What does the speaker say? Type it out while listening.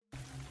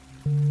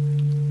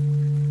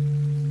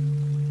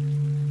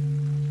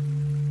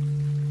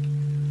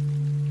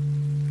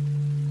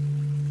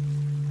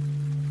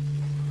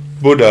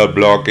Buddha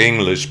Blog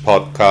English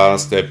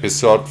Podcast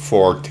Episode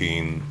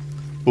 14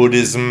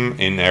 Buddhism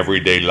in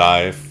Everyday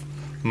Life,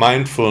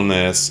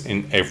 Mindfulness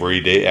in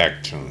Everyday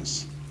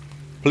Actions.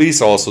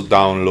 Please also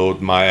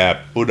download my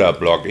app Buddha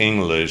Blog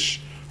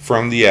English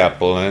from the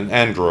Apple and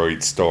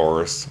Android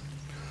stores.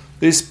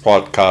 This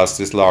podcast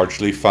is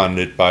largely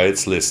funded by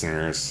its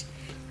listeners.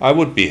 I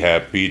would be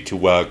happy to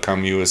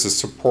welcome you as a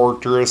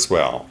supporter as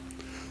well.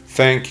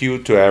 Thank you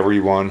to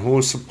everyone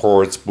who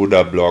supports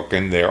Buddha Blog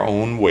in their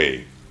own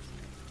way.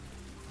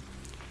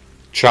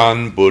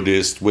 Chan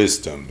Buddhist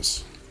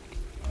Wisdoms.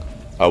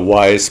 A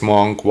wise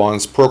monk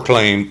once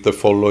proclaimed the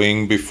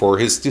following before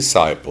his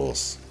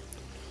disciples.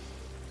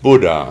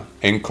 Buddha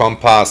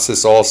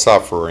encompasses all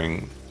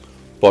suffering,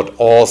 but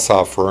all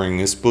suffering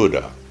is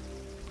Buddha.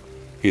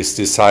 His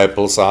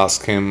disciples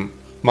asked him,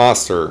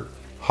 Master,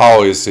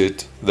 how is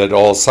it that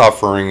all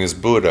suffering is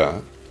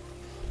Buddha?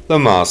 The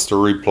Master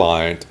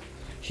replied,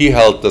 He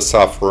held the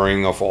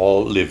suffering of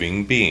all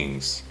living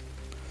beings.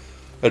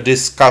 A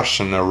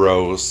discussion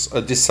arose. A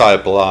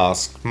disciple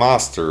asked,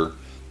 Master,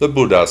 the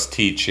Buddha's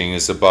teaching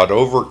is about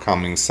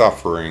overcoming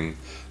suffering.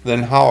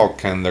 Then how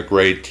can the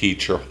great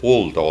teacher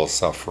hold all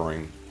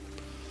suffering?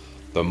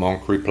 The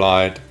monk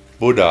replied,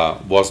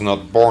 Buddha was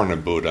not born a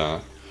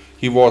Buddha.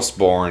 He was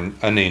born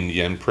an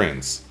Indian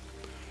prince.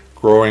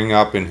 Growing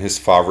up in his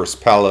father's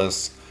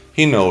palace,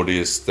 he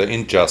noticed the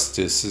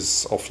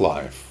injustices of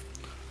life.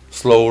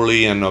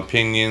 Slowly an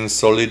opinion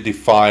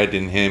solidified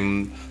in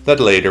him that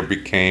later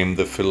became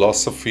the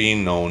philosophy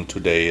known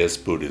today as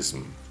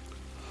Buddhism.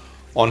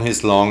 On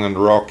his long and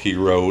rocky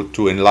road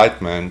to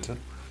enlightenment,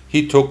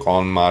 he took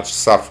on much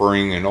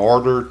suffering in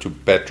order to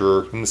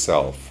better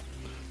himself,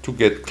 to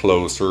get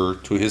closer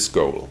to his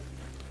goal.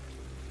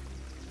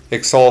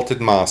 Exalted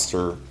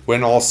Master,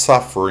 when all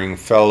suffering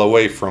fell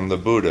away from the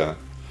Buddha,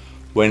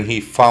 when he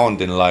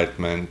found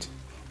enlightenment,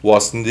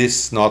 was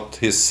this not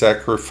his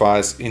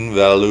sacrifice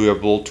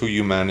invaluable to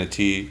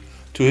humanity,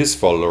 to his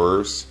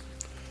followers?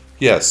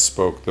 Yes,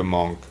 spoke the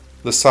monk,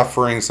 the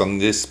sufferings on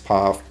this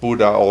path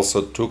Buddha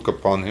also took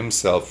upon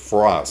himself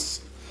for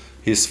us,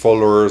 his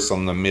followers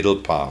on the middle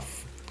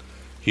path.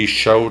 He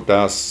showed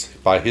us,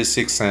 by his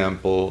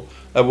example,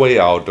 a way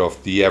out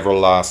of the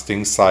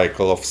everlasting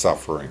cycle of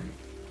suffering.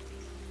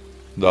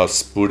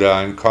 Thus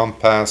Buddha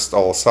encompassed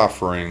all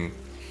suffering,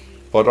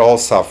 but all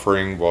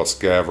suffering was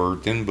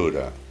gathered in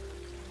Buddha.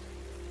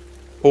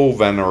 O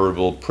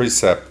Venerable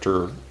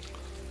Preceptor,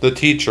 the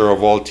teacher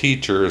of all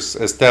teachers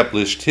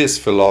established his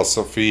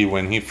philosophy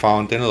when he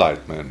found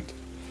enlightenment.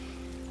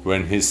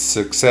 When his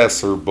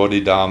successor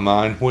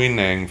Bodhidharma and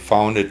Huineng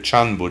founded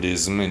Chan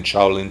Buddhism in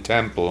Shaolin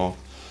Temple,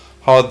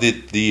 how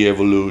did the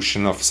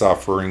evolution of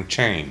suffering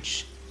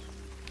change?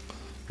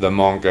 The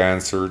monk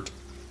answered,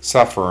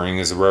 Suffering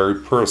is a very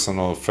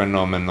personal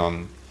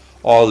phenomenon.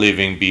 All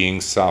living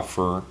beings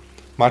suffer,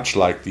 much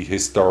like the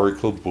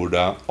historical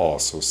Buddha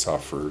also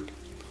suffered.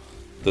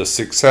 The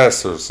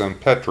successors and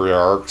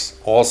patriarchs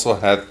also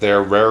had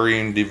their very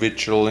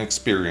individual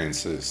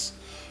experiences,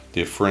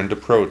 different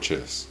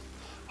approaches.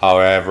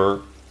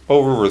 However,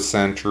 over the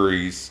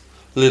centuries,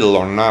 little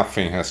or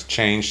nothing has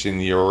changed in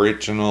the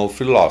original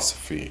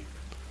philosophy.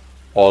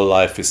 All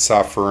life is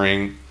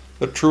suffering.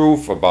 The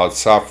truth about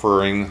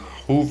suffering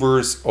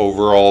hovers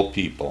over all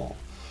people,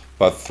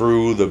 but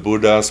through the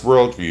Buddha's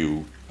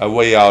worldview, a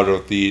way out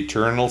of the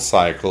eternal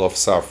cycle of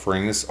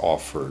suffering is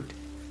offered.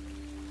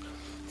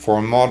 For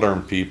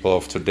modern people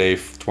of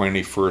today's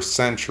 21st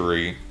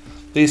century,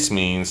 this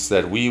means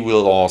that we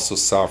will also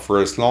suffer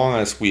as long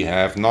as we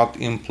have not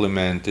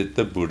implemented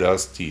the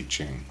Buddha's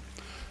teaching,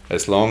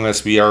 as long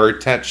as we are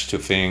attached to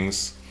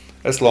things,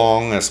 as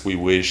long as we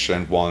wish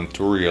and want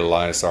to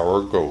realize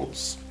our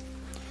goals.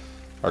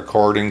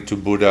 According to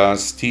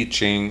Buddha's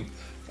teaching,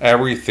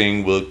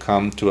 everything will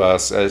come to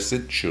us as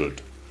it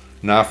should.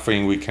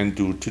 Nothing we can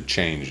do to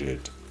change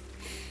it.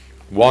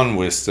 One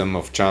wisdom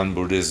of Chan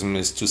Buddhism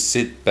is to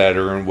sit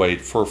better and wait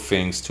for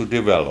things to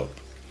develop.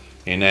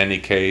 In any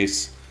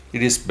case,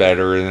 it is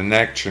better than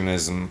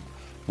actionism,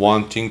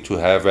 wanting to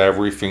have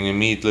everything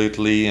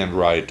immediately and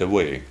right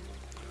away.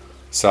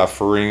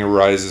 Suffering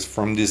arises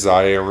from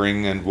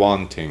desiring and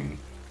wanting,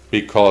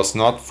 because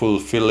not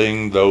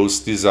fulfilling those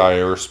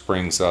desires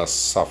brings us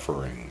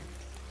suffering.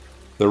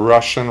 The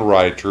Russian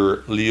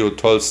writer Leo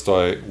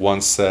Tolstoy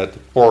once said,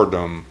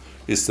 Boredom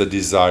is the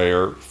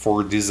desire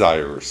for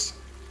desires.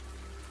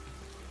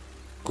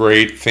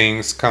 Great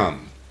things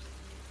come.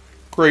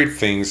 Great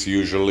things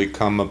usually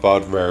come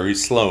about very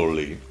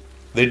slowly.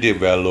 They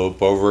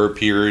develop over a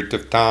period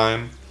of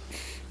time.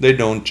 They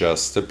don't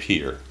just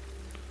appear.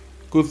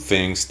 Good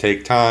things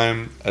take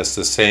time, as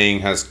the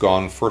saying has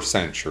gone for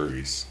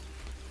centuries.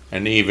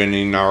 And even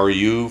in our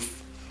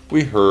youth,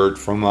 we heard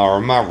from our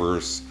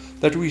mothers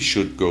that we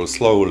should go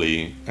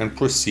slowly and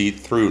proceed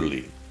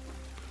throughly.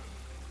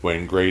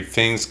 When great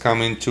things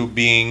come into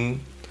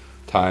being,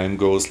 time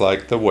goes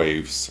like the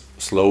waves.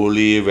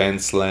 Slowly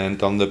events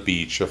land on the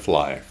beach of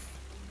life.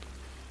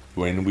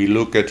 When we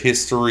look at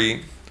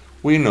history,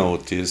 we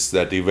notice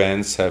that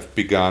events have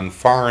begun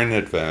far in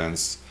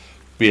advance,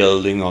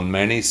 building on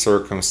many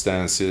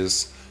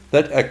circumstances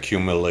that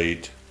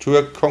accumulate to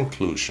a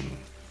conclusion.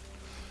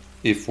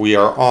 If we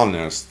are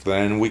honest,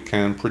 then we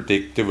can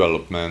predict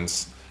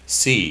developments,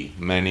 see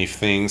many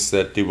things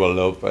that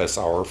develop as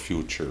our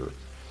future.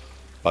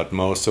 But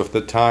most of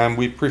the time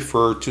we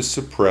prefer to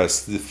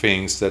suppress the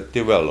things that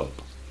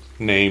develop,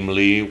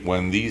 namely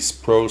when these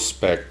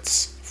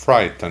prospects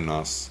frighten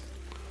us.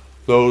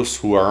 Those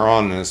who are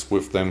honest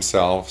with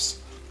themselves,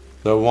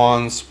 the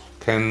ones who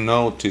can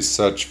notice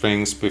such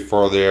things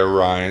before they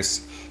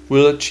arise,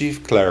 will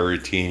achieve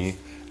clarity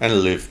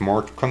and live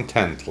more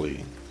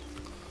contentedly.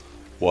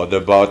 What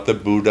about the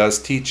Buddha's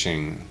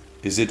teaching?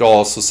 Is it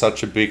also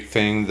such a big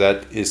thing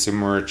that is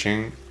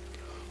emerging?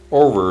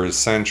 Over the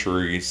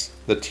centuries,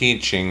 the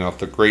teaching of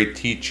the great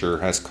teacher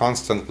has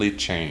constantly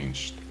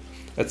changed,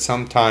 and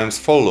sometimes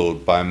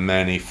followed by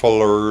many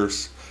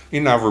followers.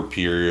 In other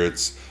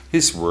periods,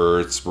 his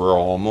words were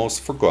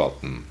almost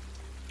forgotten.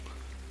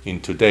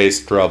 In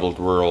today's troubled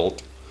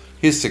world,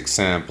 his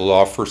example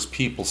offers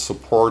people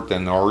support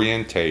and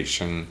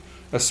orientation,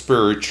 a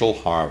spiritual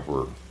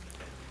harbor.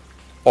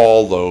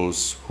 All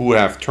those who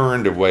have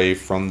turned away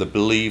from the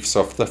beliefs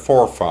of the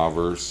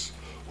forefathers,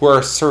 who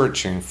are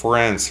searching for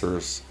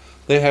answers,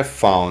 they have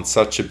found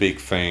such a big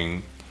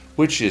thing,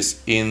 which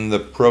is in the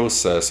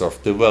process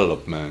of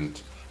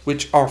development,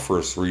 which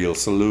offers real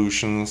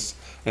solutions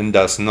and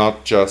does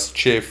not just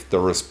shift the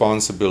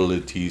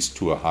responsibilities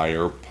to a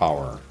higher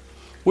power,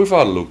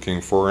 without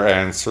looking for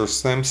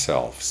answers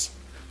themselves.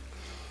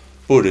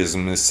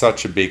 Buddhism is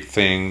such a big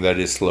thing that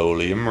is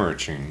slowly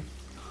emerging.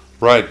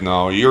 Right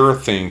now you're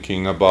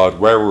thinking about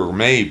whether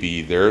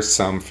maybe there's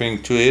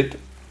something to it.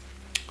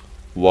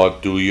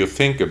 What do you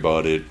think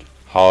about it?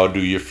 How do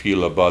you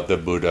feel about the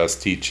Buddha's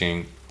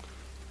teaching?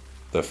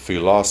 The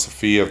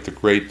philosophy of the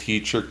great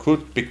teacher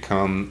could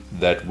become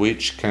that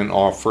which can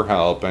offer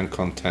help and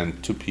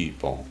content to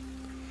people.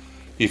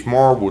 If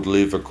more would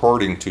live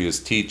according to his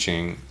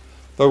teaching,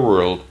 the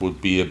world would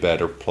be a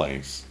better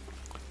place.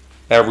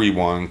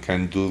 Everyone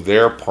can do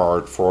their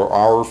part for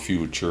our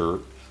future.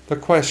 The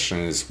question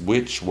is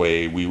which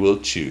way we will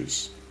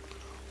choose.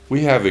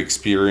 We have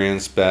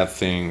experienced bad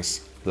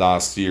things.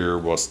 Last year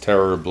was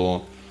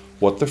terrible.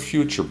 What the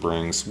future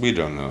brings, we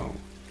don't know.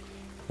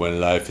 When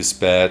life is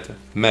bad,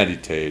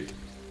 meditate.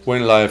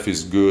 When life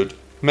is good,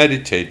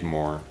 meditate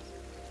more.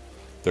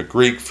 The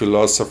Greek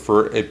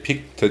philosopher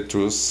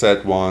Epictetus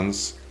said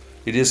once,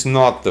 "It is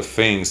not the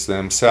things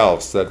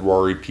themselves that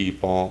worry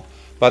people,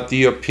 but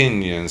the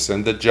opinions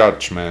and the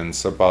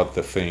judgments about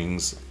the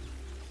things."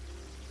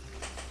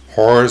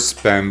 Horse,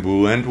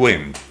 bamboo, and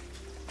wind.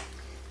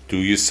 Do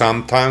you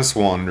sometimes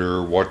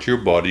wonder what your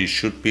body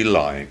should be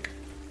like?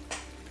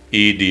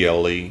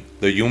 Ideally,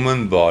 the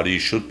human body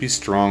should be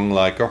strong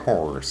like a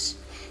horse,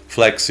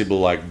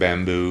 flexible like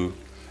bamboo,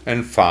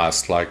 and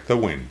fast like the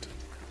wind.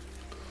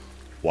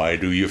 Why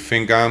do you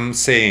think I'm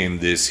saying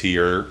this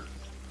here?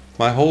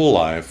 My whole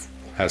life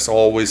has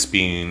always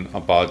been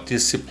about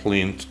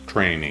disciplined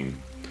training.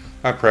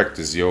 I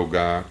practice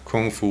yoga,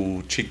 kung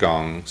fu,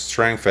 qigong,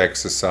 strength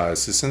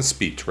exercises and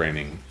speed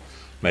training,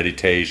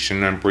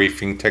 meditation and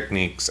breathing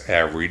techniques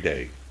every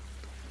day.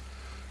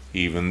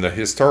 Even the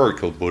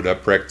historical Buddha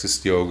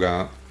practiced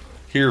yoga.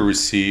 He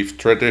received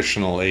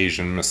traditional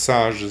Asian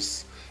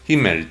massages, he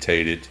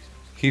meditated,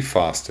 he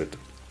fasted.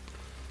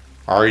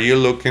 Are you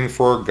looking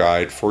for a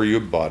guide for your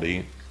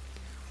body?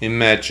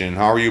 Imagine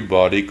how your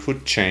body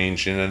could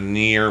change in the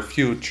near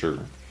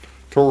future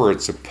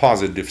towards a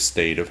positive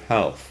state of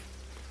health.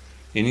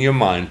 In your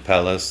mind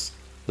palace,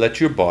 let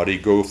your body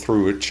go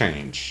through a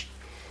change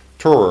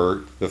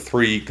toward the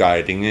three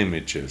guiding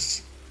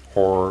images: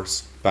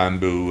 horse,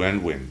 bamboo,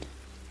 and wind.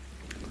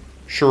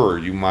 Sure,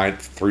 you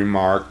might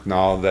remark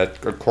now that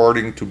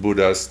according to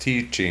Buddha's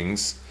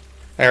teachings,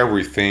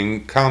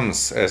 everything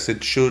comes as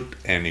it should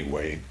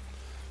anyway.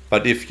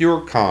 But if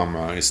your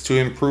karma is to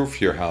improve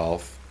your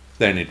health,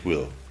 then it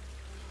will.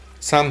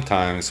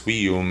 Sometimes we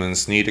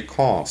humans need a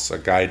cause, a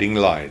guiding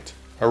light,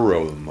 a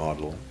role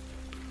model.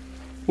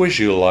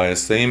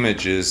 Visualize the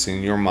images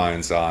in your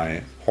mind's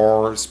eye: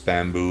 horse,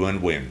 bamboo,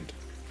 and wind.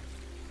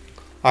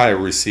 I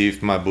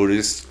received my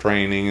Buddhist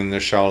training in the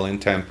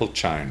Shaolin Temple,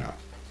 China.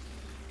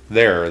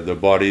 There, the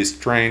body is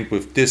trained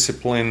with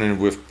discipline and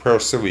with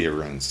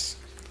perseverance.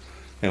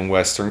 In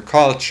Western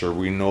culture,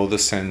 we know the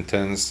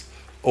sentence,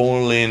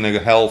 "Only in a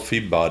healthy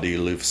body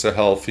lives a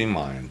healthy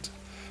mind.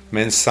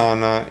 Mens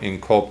sana in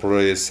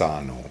corpore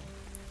sano."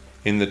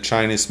 In the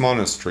Chinese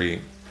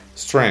monastery,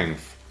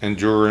 strength,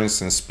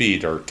 endurance, and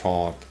speed are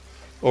taught.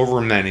 Over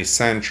many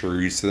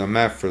centuries, the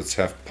methods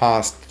have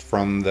passed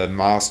from the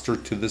master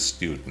to the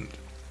student.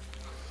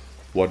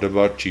 What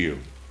about you?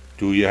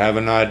 Do you have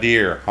an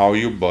idea how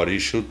your body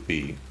should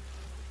be?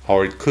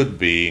 How it could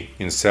be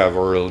in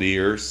several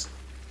years?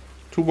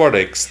 To what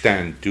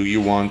extent do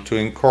you want to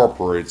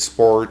incorporate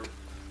sport,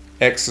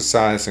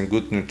 exercise, and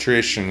good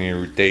nutrition in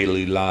your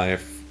daily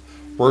life?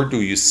 Where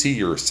do you see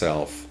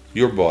yourself,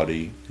 your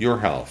body, your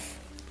health?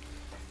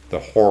 The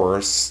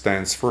horse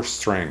stands for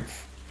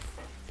strength.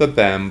 The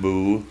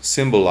bamboo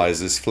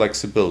symbolizes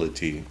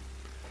flexibility.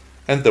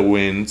 And the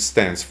wind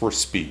stands for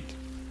speed.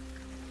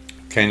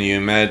 Can you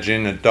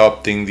imagine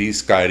adopting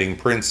these guiding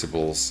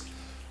principles,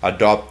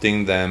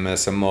 adopting them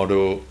as a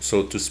motto,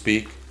 so to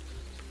speak?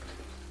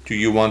 Do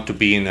you want to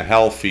be in a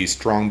healthy,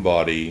 strong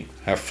body,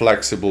 have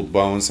flexible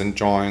bones and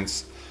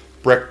joints,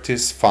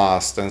 practice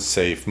fast and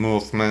safe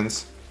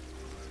movements?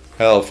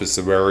 Health is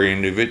a very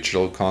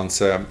individual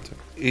concept.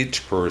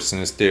 Each person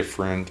is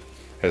different,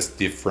 has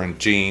different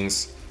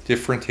genes,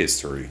 different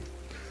history.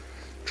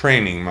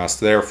 Training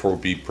must therefore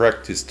be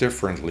practiced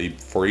differently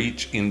for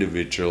each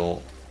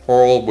individual,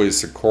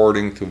 always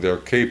according to their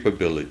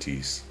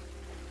capabilities.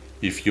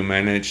 If you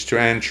manage to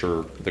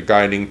enter the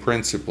guiding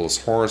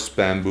principles horse,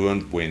 bamboo,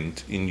 and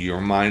wind in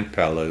your mind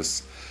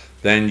palace,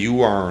 then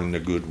you are on the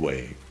good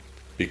way.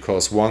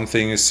 Because one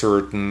thing is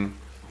certain,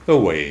 the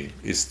way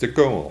is the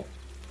goal.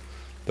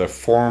 The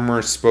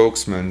former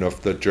spokesman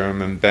of the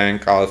German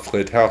bank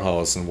Alfred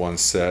Herrhausen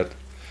once said,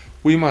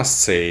 "We must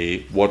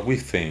say what we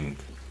think,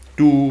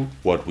 do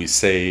what we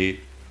say,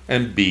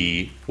 and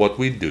be what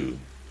we do."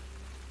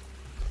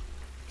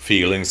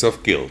 Feelings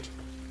of guilt.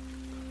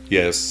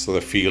 Yes,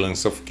 the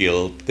feelings of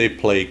guilt, they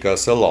plague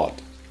us a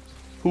lot.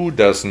 Who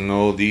doesn't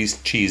know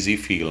these cheesy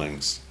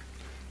feelings?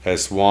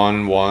 Has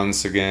one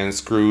once again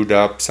screwed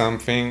up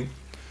something?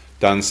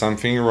 Done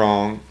something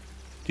wrong?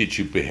 Did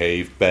you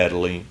behave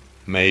badly?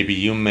 Maybe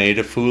you made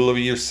a fool of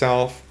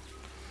yourself?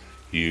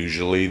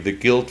 Usually the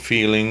guilt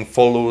feeling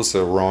follows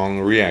a wrong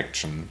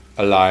reaction,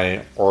 a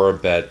lie, or a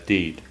bad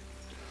deed.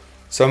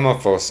 Some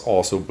of us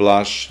also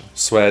blush,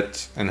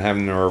 sweat, and have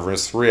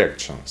nervous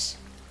reactions.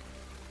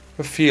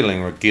 The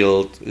feeling of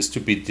guilt is to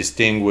be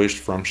distinguished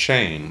from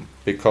shame,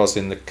 because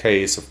in the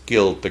case of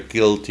guilt the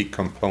guilty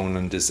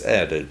component is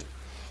added.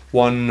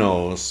 One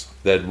knows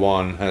that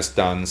one has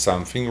done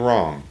something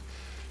wrong.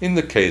 In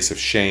the case of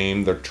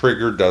shame, the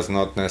trigger does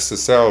not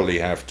necessarily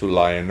have to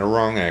lie in a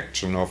wrong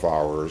action of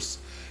ours.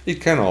 It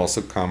can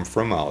also come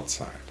from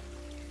outside.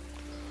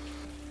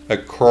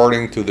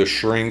 According to the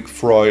shrink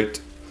Freud,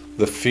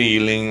 the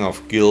feeling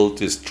of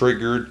guilt is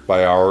triggered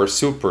by our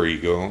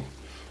superego,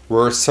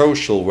 where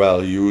social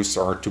values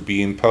are to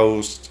be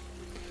imposed.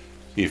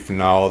 If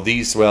now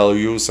these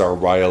values are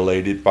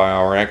violated by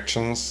our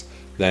actions,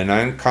 then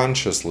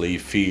unconsciously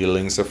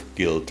feelings of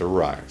guilt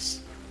arise.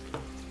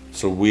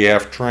 So we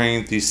have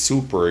trained the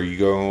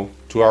superego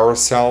to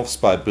ourselves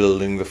by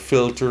building the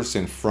filters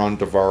in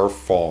front of our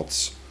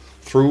thoughts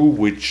through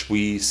which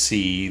we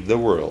see the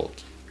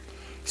world.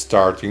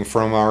 Starting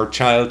from our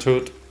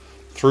childhood,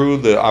 through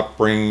the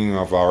upbringing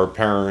of our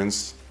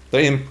parents,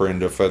 the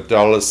imprint of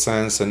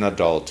adolescence and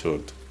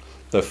adulthood,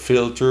 the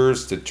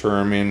filters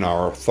determine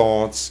our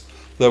thoughts,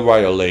 the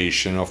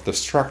violation of the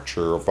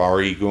structure of our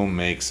ego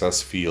makes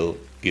us feel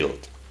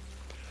guilt.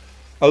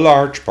 A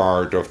large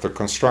part of the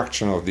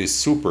construction of this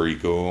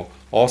superego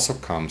also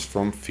comes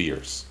from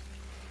fears.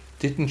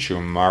 Didn't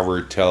your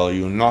mother tell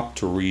you not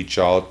to reach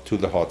out to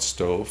the hot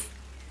stove?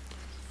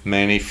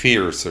 Many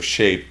fears are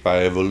shaped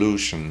by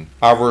evolution,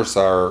 others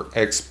are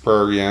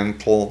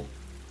experiential,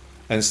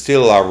 and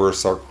still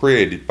others are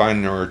created by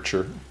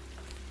nurture.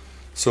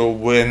 So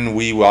when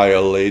we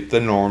violate the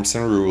norms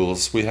and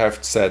rules we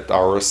have set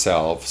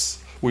ourselves,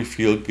 we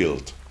feel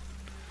guilt.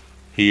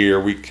 Here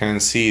we can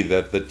see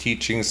that the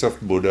teachings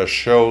of Buddha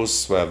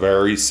shows a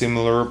very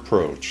similar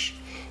approach,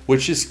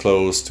 which is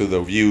close to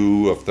the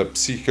view of the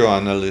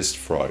psychoanalyst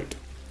Freud.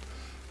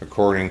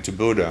 According to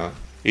Buddha,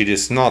 it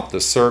is not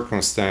the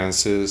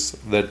circumstances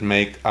that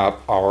make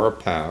up our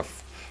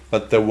path,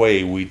 but the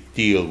way we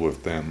deal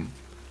with them,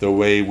 the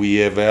way we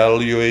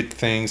evaluate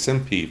things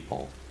and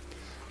people.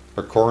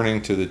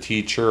 According to the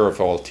teacher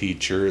of all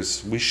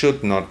teachers, we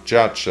should not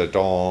judge at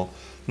all,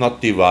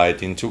 not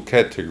divide into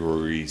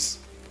categories.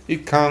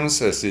 It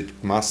comes as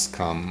it must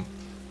come.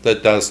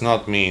 That does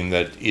not mean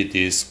that it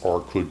is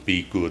or could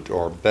be good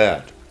or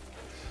bad.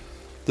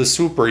 The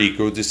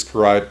superego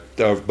described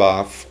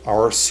above,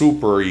 our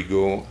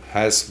superego,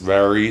 has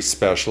very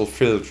special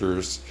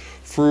filters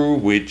through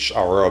which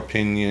our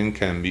opinion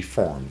can be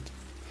formed.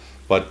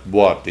 But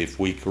what if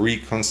we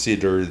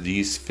reconsider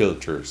these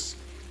filters,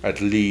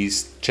 at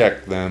least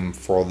check them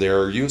for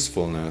their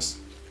usefulness?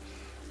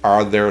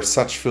 Are there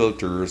such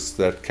filters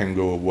that can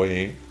go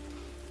away,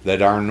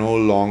 that are no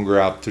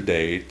longer up to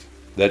date,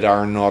 that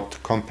are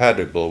not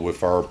compatible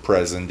with our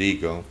present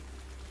ego?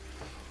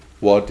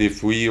 What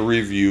if we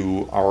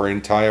review our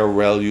entire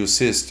value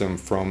system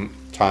from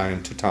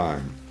time to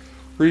time,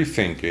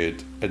 rethink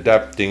it,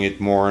 adapting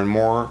it more and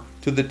more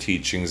to the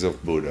teachings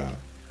of Buddha?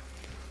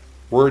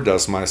 Where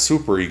does my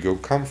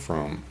superego come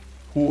from?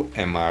 Who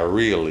am I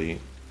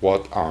really?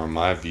 What are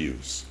my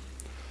views?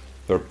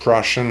 The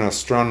Prussian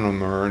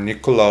astronomer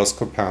Nicolaus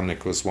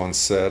Copernicus once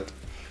said,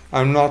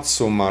 "I'm not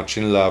so much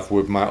in love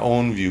with my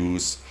own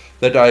views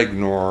that I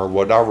ignore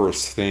what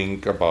others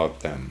think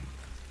about them.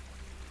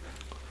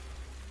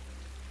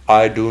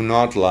 I do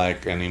not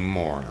like any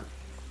more.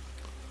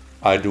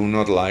 I do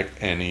not like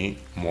any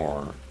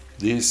more."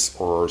 This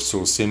or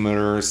so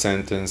similar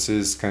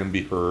sentences can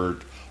be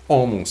heard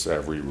almost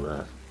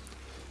everywhere.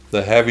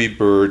 The heavy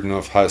burden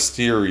of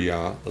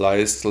hysteria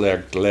lies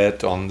like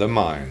lead on the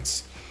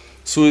minds.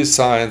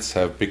 Suicides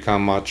have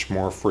become much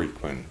more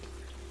frequent.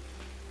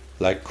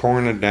 Like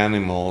cornered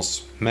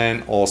animals,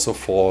 man also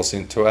falls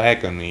into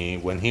agony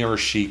when he or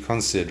she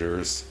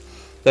considers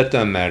that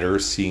the matter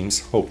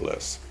seems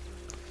hopeless.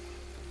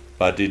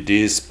 But it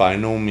is by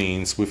no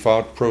means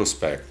without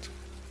prospect.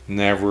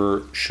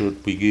 Never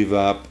should we give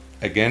up.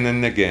 Again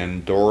and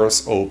again,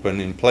 doors open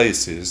in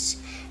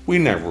places we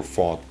never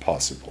thought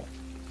possible.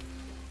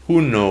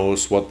 Who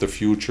knows what the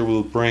future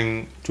will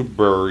bring? To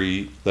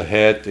bury the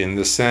head in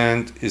the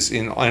sand is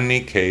in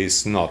any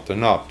case not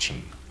an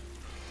option.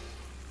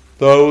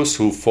 Those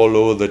who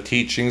follow the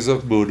teachings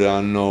of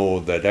Buddha know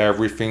that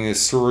everything is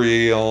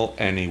surreal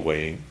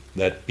anyway,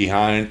 that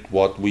behind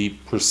what we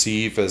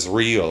perceive as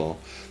real,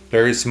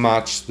 there is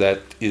much that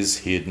is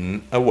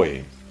hidden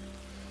away.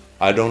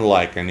 I don't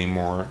like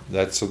anymore,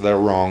 that's the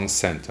wrong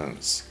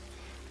sentence.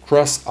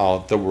 Cross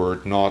out the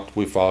word not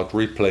without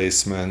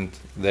replacement,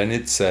 then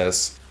it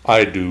says,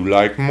 I do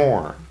like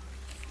more.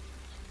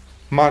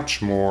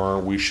 Much more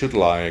we should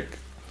like,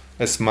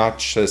 as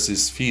much as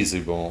is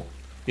feasible.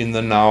 In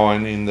the now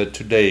and in the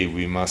today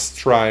we must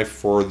strive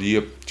for the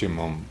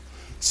optimum,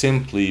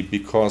 simply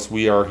because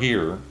we are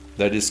here,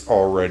 that is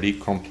already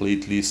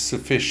completely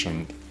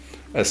sufficient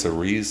as a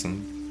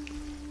reason.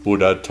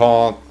 Buddha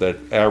taught that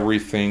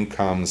everything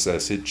comes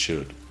as it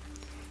should.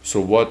 So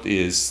what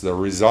is the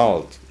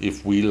result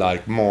if we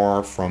like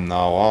more from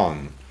now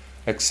on?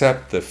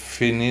 Accept the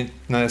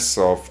finiteness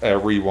of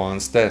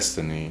everyone's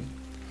destiny.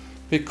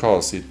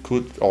 Because it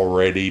could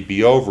already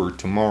be over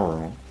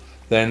tomorrow,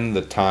 then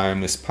the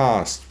time is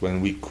past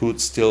when we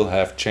could still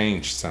have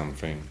changed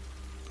something.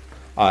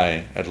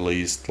 I, at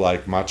least,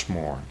 like much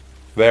more.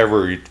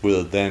 Whether it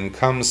will then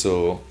come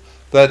so,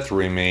 that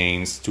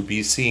remains to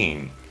be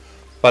seen,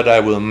 but I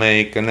will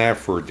make an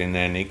effort in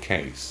any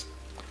case.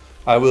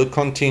 I will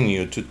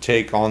continue to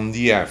take on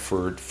the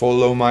effort,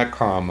 follow my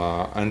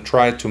karma, and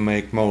try to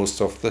make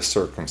most of the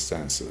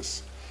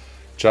circumstances,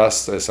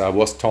 just as I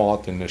was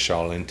taught in the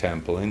Shaolin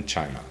Temple in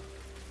China.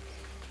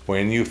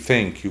 When you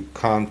think you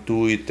can't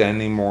do it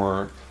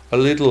anymore, a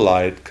little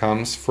light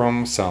comes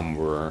from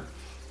somewhere.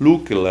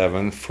 Luke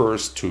 11,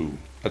 verse 2,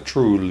 a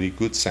truly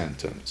good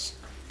sentence.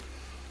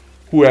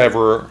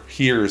 Whoever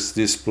hears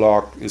this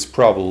blog is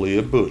probably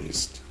a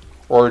Buddhist,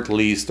 or at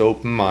least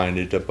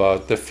open-minded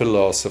about the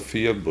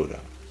philosophy of Buddha.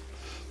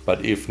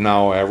 But if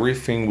now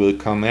everything will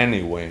come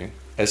anyway,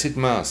 as it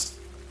must,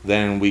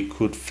 then we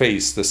could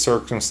face the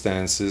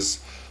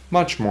circumstances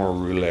much more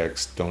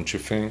relaxed, don't you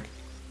think?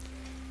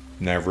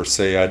 Never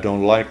say I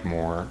don't like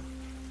more.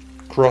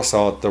 Cross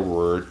out the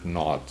word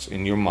not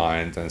in your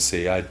mind and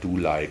say I do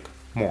like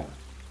more.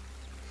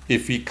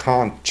 If we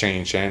can't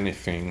change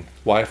anything,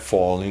 why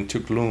fall into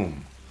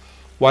gloom?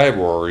 Why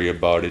worry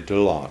about it a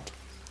lot?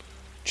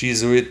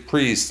 Jesuit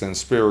priest and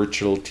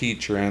spiritual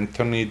teacher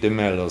Anthony de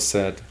Mello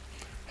said,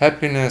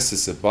 Happiness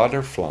is a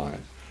butterfly,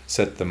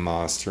 said the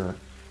master.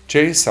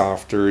 Chase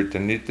after it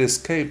and it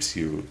escapes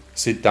you.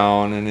 Sit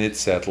down and it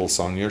settles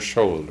on your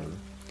shoulder.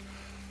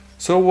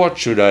 So what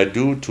should I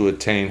do to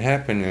attain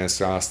happiness?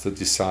 Asked the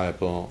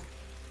disciple.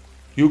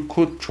 You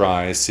could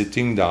try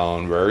sitting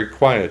down very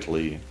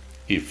quietly,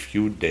 if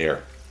you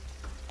dare.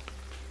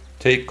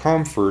 Take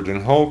comfort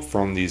and hope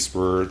from these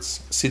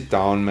words. Sit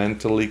down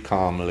mentally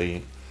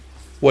calmly.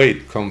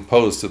 Wait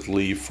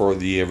composedly for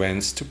the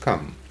events to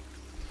come.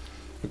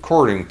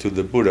 According to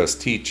the Buddha's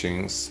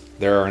teachings,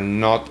 there are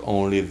not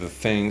only the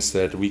things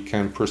that we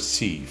can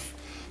perceive,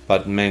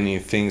 but many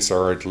things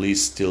are at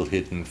least still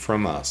hidden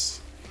from us.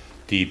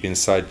 Deep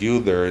inside you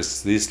there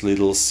is this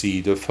little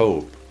seed of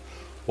hope.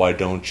 Why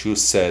don't you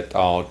set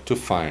out to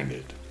find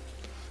it?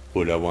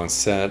 Buddha once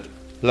said,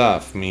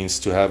 love means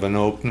to have an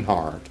open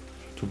heart,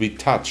 to be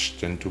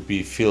touched and to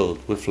be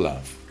filled with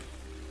love.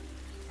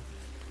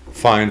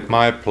 Find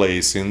my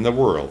place in the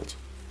world.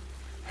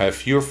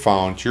 Have you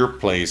found your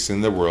place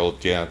in the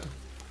world yet?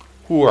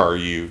 Who are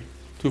you?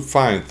 To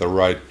find the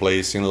right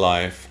place in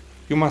life,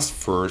 you must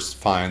first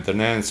find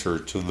an answer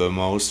to the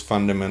most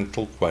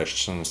fundamental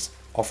questions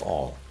of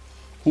all.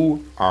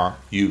 Who are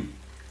you?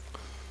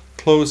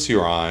 Close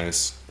your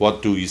eyes.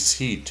 What do you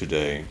see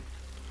today?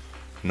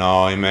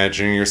 Now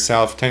imagine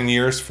yourself 10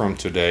 years from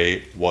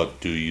today. What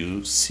do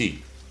you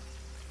see?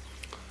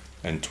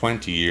 And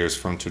 20 years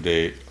from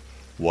today,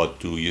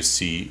 what do you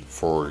see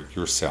for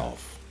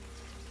yourself?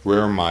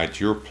 Where might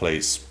your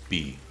place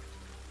be?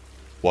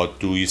 What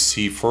do you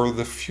see for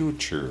the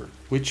future?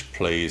 Which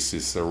place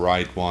is the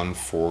right one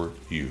for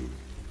you?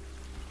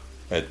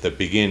 At the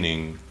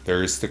beginning,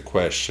 there is the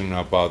question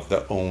about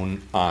the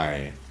own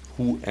I.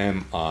 Who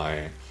am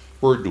I?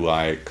 Where do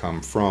I come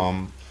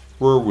from?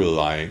 Where will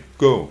I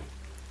go?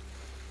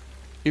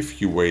 If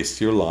you waste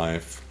your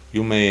life,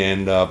 you may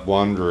end up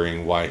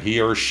wondering why he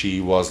or she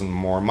wasn't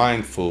more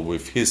mindful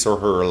with his or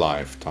her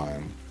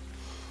lifetime.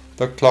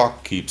 The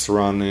clock keeps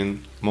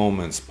running,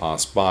 moments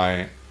pass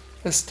by,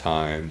 as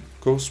time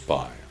goes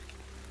by.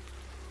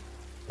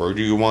 Where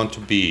do you want to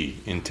be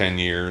in 10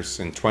 years,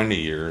 in 20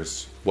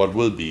 years? What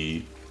will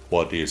be?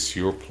 What is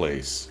your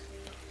place?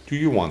 Do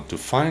you want to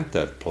find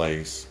that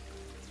place?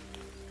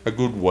 A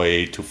good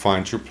way to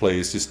find your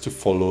place is to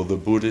follow the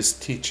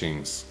Buddhist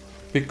teachings,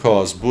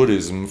 because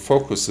Buddhism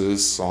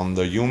focuses on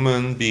the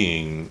human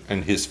being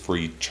and his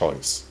free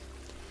choice.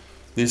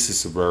 This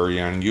is a very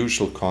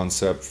unusual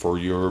concept for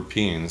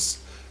Europeans,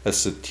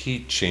 as the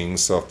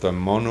teachings of the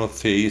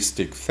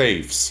monotheistic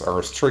faiths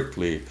are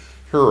strictly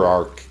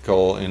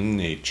hierarchical in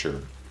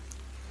nature.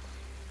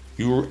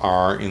 You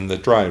are in the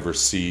driver's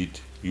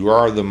seat, you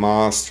are the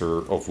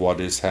master of what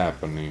is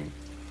happening.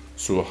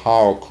 So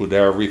how could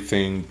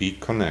everything be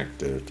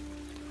connected?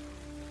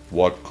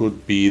 What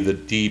could be the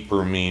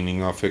deeper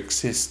meaning of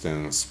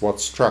existence?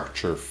 What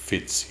structure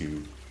fits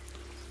you?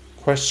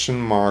 Question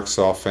marks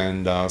off,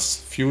 and thus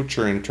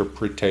future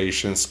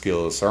interpretation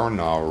skills are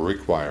now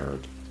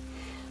required.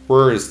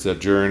 Where is the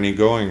journey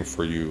going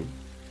for you?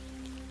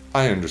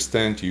 I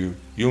understand you.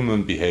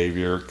 Human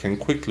behavior can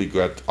quickly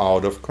get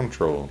out of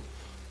control,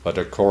 but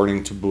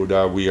according to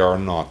Buddha, we are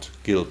not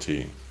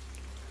guilty.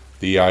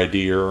 The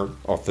idea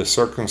of the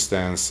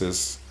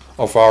circumstances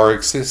of our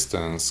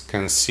existence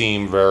can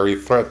seem very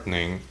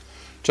threatening.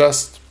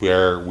 Just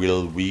where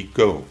will we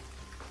go?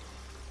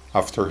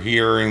 After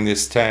hearing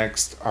this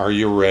text, are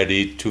you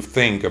ready to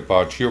think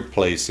about your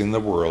place in the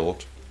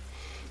world?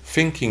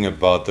 Thinking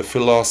about the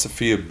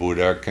philosophy of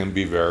Buddha can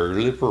be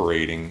very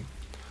liberating.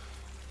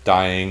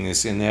 Dying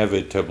is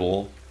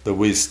inevitable. The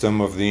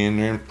wisdom of the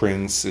Indian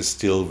prince is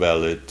still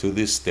valid to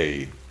this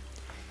day.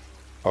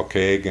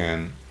 Okay,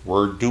 again,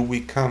 where do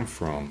we come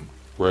from?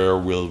 Where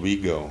will we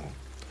go?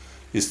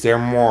 Is there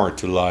more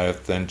to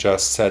life than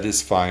just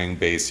satisfying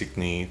basic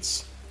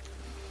needs?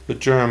 The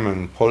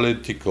German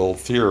political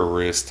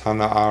theorist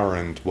Hannah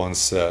Arendt once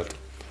said,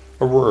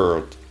 "A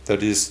world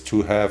that is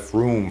to have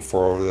room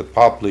for the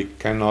public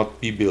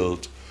cannot be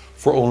built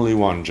for only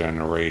one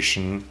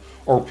generation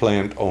or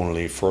planned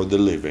only for the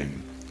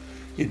living.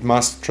 It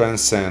must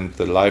transcend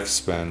the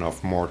lifespan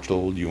of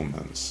mortal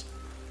humans."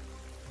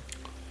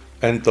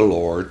 And the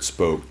Lord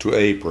spoke to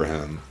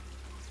Abraham.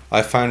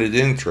 I find it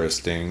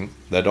interesting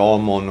that all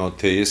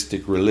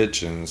monotheistic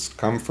religions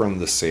come from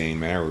the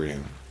same area.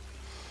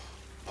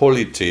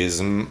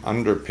 Polytheism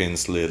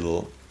underpins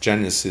little.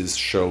 Genesis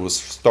shows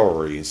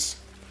stories.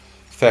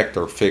 Fact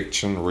or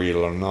fiction, real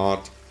or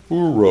not,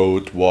 who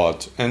wrote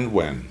what and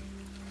when.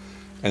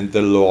 And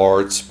the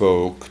Lord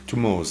spoke to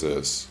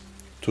Moses.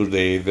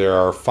 Today there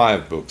are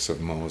 5 books of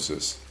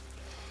Moses.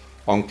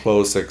 On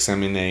close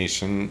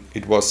examination,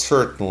 it was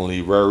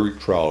certainly very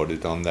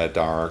crowded on that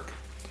ark.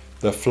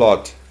 The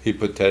flood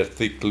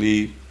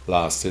hypothetically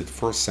lasted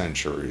for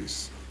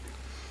centuries.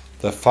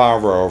 The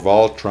Father of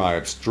all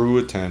tribes drew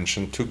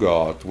attention to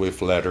God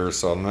with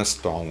letters on a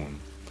stone.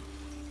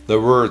 The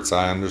words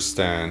I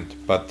understand,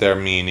 but their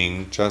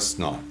meaning just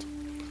not.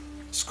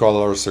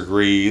 Scholars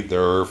agree the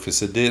earth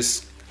is a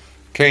disk.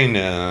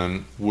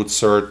 Canaan would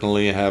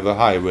certainly have a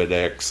highway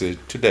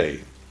exit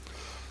today.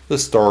 The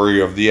story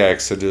of the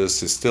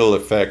Exodus is still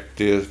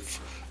effective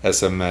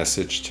as a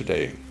message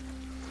today.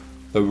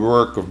 The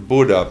work of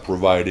Buddha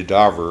provided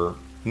other,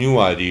 new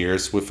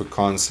ideas with a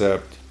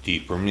concept,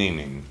 deeper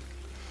meaning.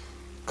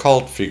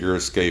 Cult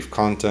figures gave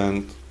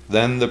content,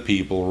 then the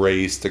people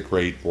raised a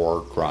great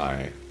war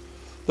cry.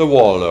 The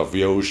wall of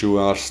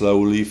Joshua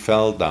slowly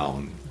fell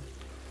down.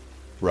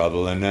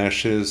 Rubble and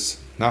ashes,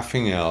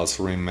 nothing else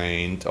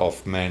remained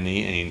of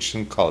many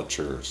ancient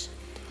cultures.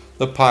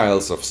 The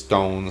piles of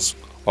stones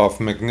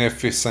of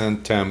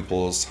magnificent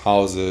temples,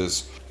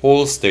 houses,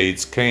 whole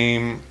states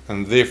came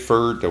and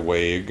differed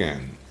away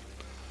again.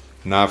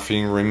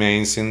 Nothing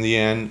remains in the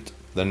end,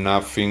 the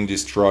nothing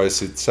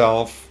destroys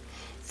itself.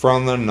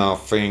 From the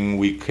nothing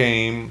we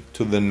came,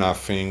 to the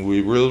nothing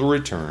we will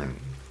return.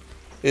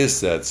 Is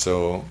that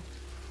so?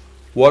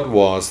 What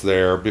was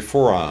there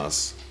before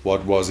us?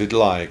 What was it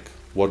like?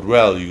 What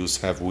values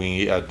have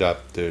we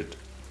adopted?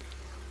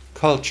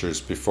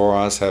 Cultures before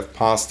us have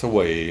passed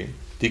away,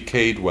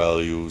 decayed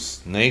values,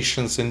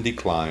 nations in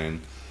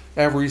decline.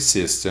 Every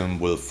system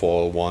will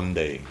fall one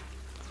day.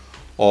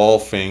 All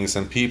things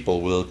and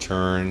people will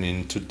turn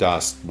into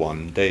dust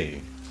one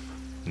day.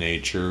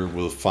 Nature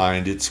will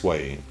find its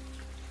way.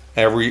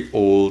 Every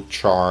old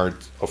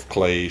chart of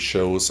clay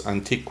shows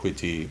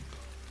antiquity.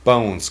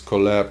 Bones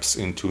collapse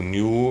into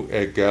new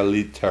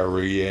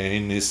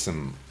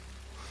egalitarianism.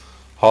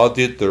 How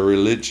did the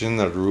religion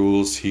that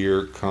rules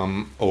here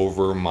come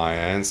over my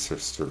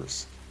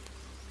ancestors?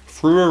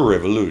 Through a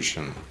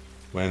revolution.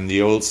 When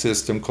the old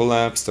system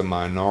collapsed, the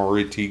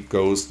minority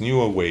goes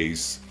newer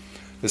ways,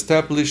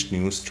 establish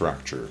new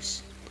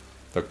structures.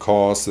 The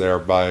cause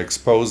thereby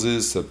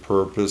exposes the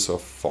purpose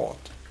of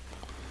thought.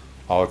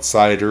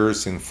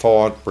 Outsiders in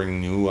thought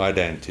bring new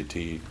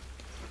identity.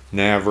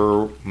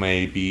 Never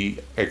may be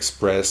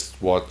expressed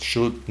what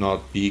should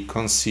not be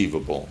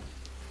conceivable.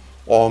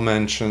 All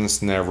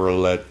mentions never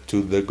led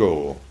to the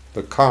goal.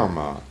 The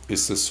karma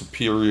is the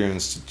superior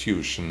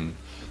institution,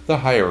 the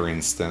higher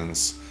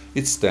instance.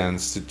 It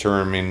stands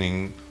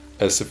determining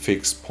as a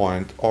fixed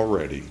point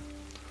already.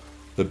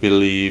 The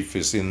belief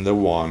is in the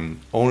one,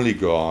 only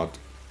God,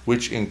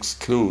 which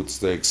excludes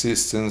the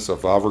existence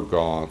of other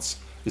gods,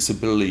 is a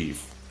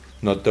belief,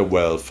 not the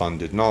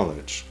well-funded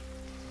knowledge.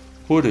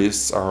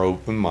 Buddhists are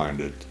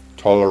open-minded,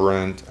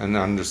 tolerant, and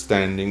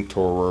understanding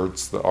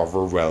towards the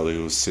other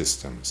value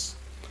systems.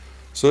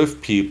 So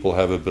if people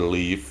have a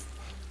belief,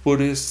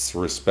 Buddhists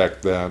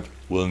respect that,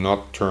 will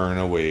not turn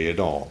away at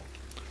all.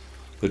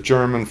 The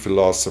German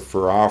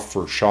philosopher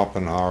Arthur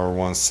Schopenhauer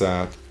once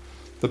said,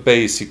 "The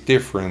basic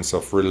difference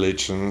of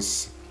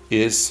religions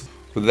is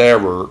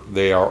whether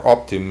they are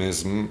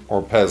optimism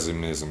or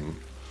pessimism,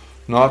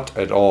 not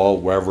at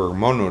all whether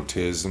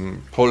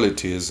monotheism,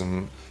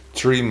 polytheism,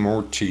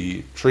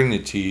 trimurti,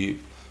 trinity,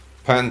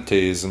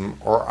 pantheism,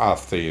 or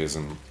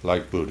atheism,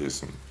 like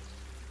Buddhism."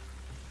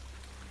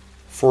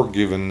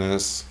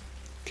 Forgiveness.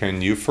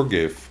 Can you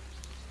forgive?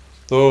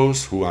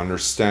 Those who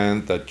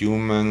understand that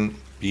human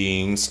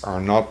beings are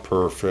not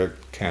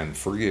perfect can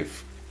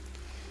forgive.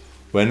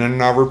 When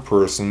another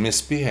person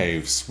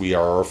misbehaves, we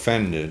are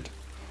offended.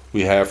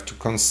 We have to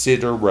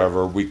consider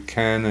whether we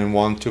can and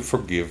want to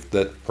forgive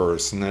that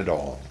person at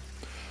all.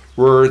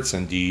 Words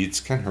and deeds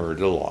can hurt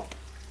a lot.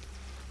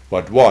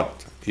 But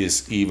what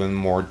is even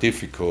more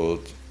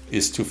difficult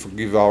is to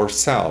forgive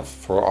ourselves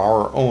for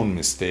our own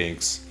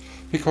mistakes,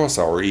 because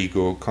our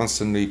ego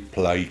constantly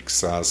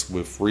plagues us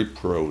with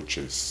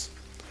reproaches.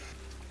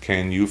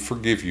 Can you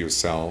forgive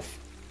yourself?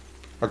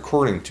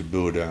 According to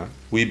Buddha,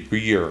 we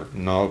bear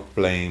no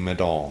blame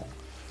at all,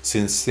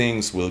 since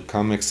things will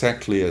come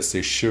exactly as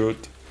they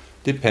should,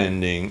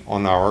 depending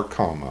on our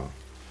karma.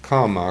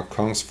 Karma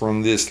comes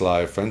from this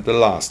life and the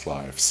last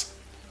lives,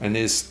 and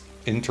is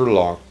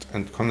interlocked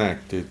and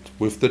connected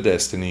with the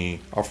destiny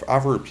of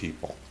other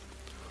people.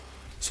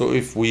 So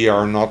if we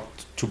are not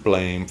to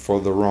blame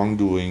for the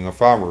wrongdoing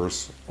of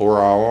others or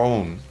our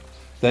own,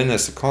 then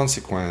as a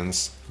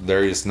consequence,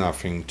 there is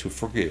nothing to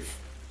forgive.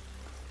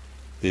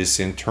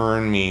 This in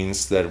turn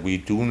means that we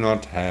do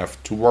not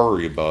have to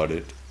worry about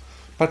it,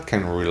 but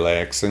can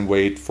relax and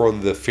wait for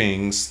the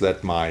things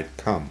that might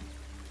come.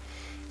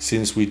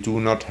 Since we do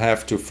not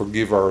have to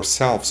forgive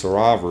ourselves or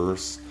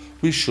others,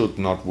 we should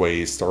not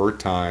waste our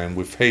time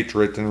with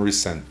hatred and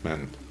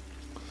resentment.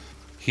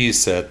 He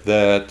said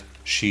that,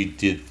 she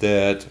did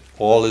that,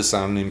 all is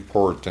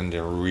unimportant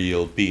in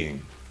real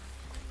being.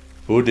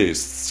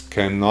 Buddhists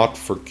cannot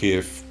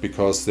forgive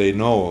because they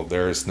know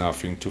there is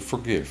nothing to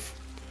forgive.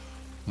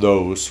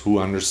 Those who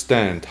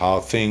understand how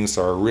things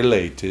are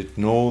related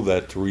know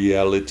that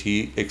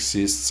reality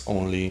exists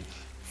only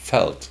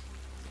felt,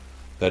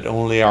 that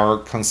only our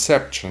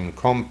conception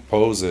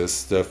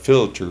composes the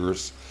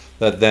filters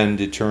that then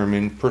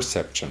determine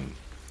perception.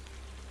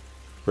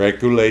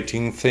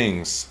 Regulating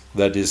things,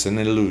 that is an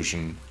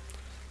illusion.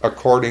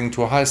 According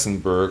to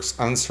Heisenberg's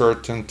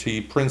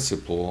uncertainty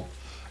principle,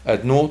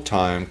 at no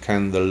time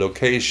can the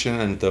location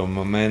and the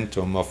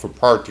momentum of a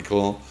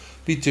particle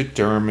be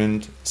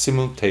determined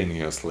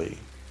simultaneously.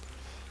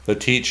 The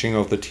teaching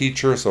of the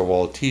teachers of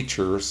all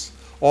teachers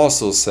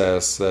also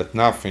says that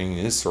nothing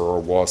is or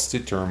was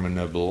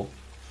determinable,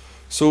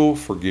 so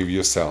forgive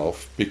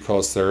yourself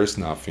because there is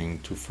nothing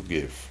to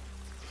forgive.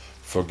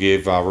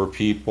 Forgive other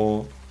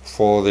people,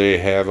 for they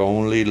have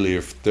only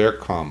lived their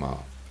karma.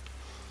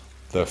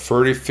 The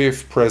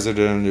 35th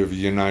President of the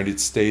United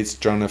States,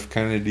 John F.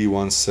 Kennedy,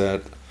 once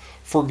said,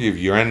 "Forgive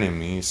your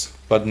enemies,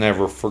 but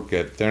never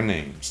forget their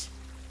names."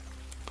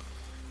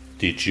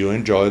 Did you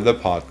enjoy the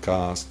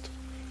podcast?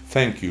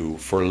 Thank you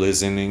for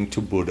listening to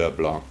Buddha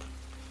Blog.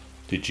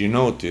 Did you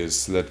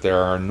notice that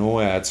there are no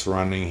ads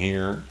running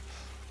here?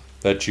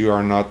 That you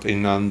are not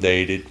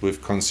inundated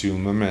with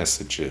consumer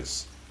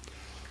messages?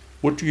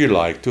 Would you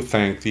like to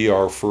thank the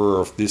author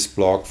of this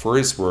blog for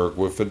his work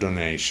with a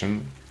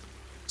donation?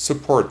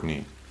 Support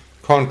me.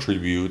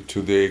 Contribute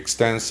to the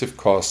extensive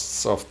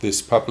costs of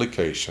this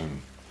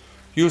publication.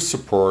 Your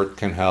support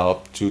can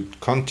help to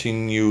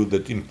continue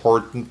the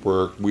important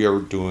work we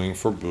are doing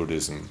for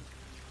Buddhism.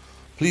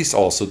 Please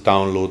also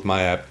download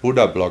my app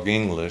Buddha Blog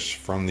English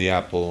from the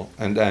Apple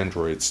and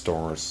Android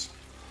stores.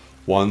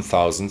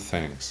 1,000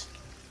 thanks.